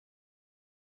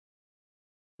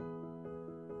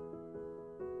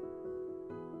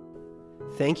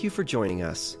Thank you for joining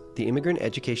us, the Immigrant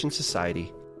Education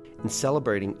Society, in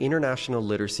celebrating International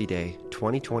Literacy Day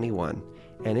 2021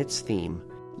 and its theme,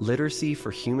 Literacy for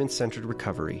Human-Centered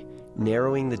Recovery,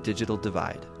 Narrowing the Digital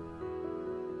Divide.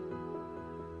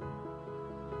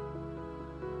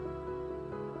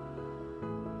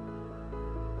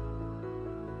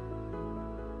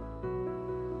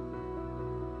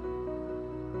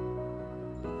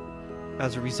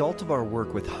 As a result of our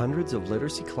work with hundreds of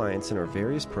literacy clients in our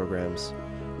various programs,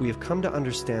 we have come to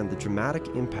understand the dramatic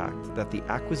impact that the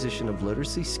acquisition of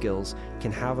literacy skills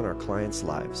can have on our clients'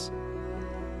 lives.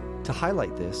 To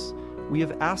highlight this, we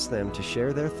have asked them to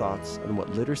share their thoughts on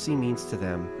what literacy means to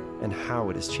them and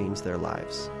how it has changed their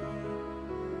lives.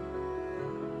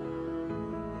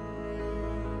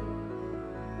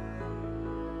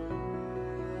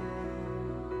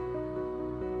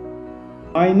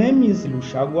 My name is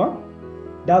Lushagwa.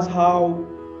 That's how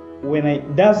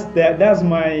that's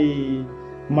my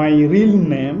real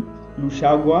name,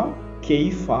 Lushagwa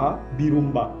Keifa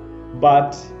Birumba.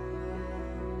 But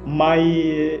my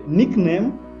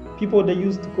nickname, people they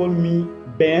used to call me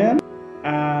Ben,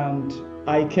 and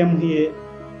I came here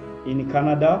in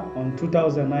Canada on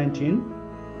 2019.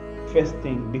 First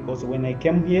thing, because when I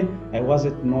came here, I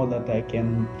wasn't know that I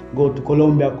can go to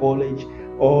Columbia College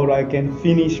or I can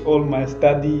finish all my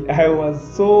study. I was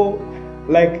so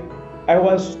I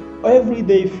was every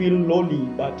day feel lonely,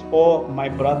 but my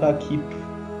brother keep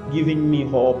giving me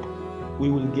hope. We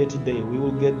will get there. We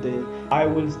will get there. I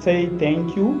will say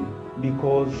thank you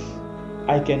because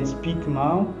I can speak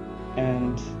now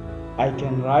and I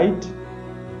can write,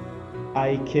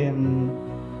 I can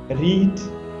read,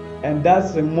 and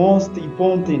that's the most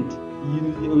important.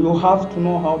 You have to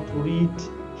know how to read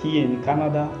here in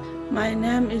Canada. My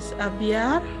name is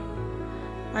Abiar.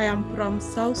 I am from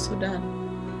South Sudan.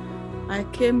 I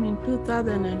came in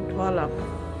 2012.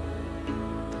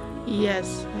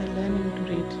 Yes, I'm learning to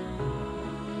read.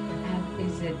 And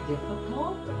is it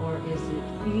difficult or is it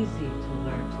easy to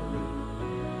learn to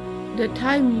read? The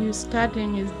time you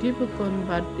starting is difficult,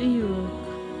 but you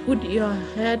put your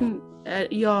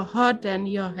heart and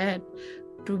your head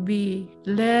to be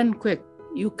learn quick.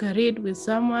 You can read with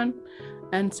someone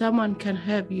and someone can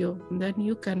help you. Then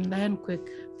you can learn quick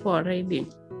for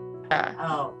reading.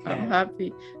 Okay. I'm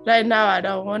happy. Right now, I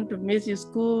don't want to miss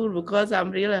school because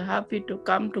I'm really happy to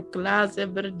come to class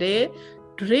every day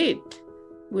to read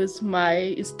with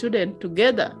my student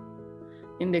together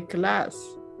in the class.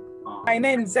 My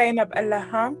name is Zainab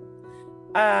Allaham.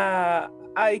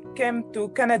 I came to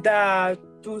Canada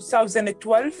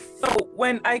 2012. So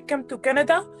when I came to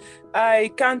Canada,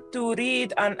 I can't to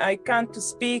read and I can't to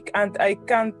speak and I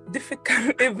can't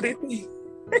difficult everything.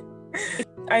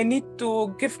 I need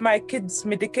to give my kids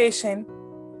medication.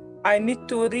 I need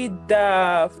to read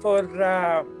for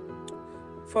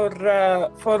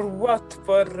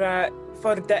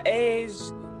the age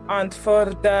and for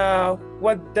the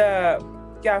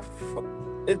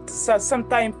it's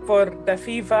sometimes for the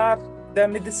fever, the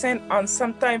medicine, and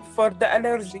sometimes for the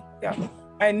allergy. Yeah,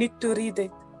 I need to read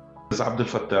it. This is Abdel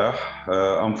Fattah.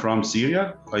 I'm from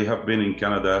Syria. I have been in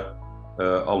Canada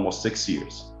almost 6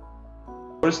 years.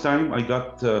 First time I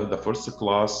got the first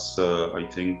class, I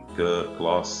think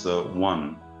class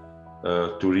 1,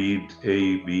 to read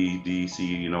A, B, D,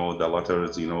 C, the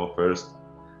letters, first,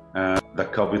 and the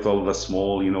capital, the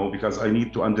small, because I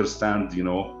need to understand,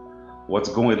 what's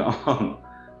going on.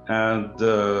 And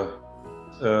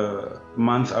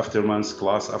month after month,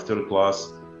 class after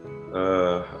class,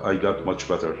 I got much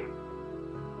better.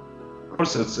 Of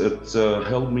course, it's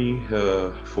helped me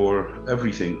for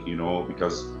everything,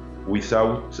 because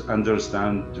without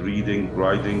understand reading,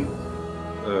 writing,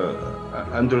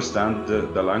 understand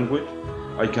the language,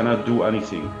 I cannot do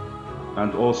anything.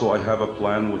 And also I have a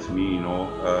plan with me,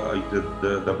 I did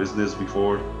the business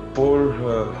before. For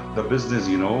the business,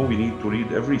 we need to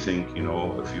read everything,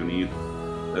 if you need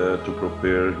to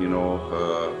prepare,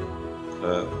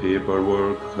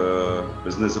 paperwork,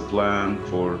 business plan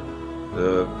for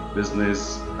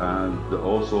business, and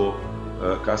also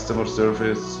customer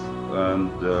service.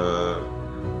 And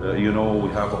we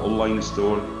have an online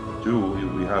store too.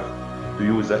 We have to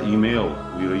use the email.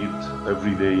 We read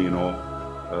every day,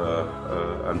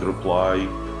 and reply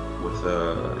with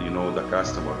the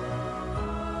customer.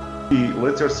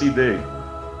 Literacy Day.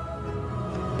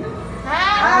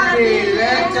 Happy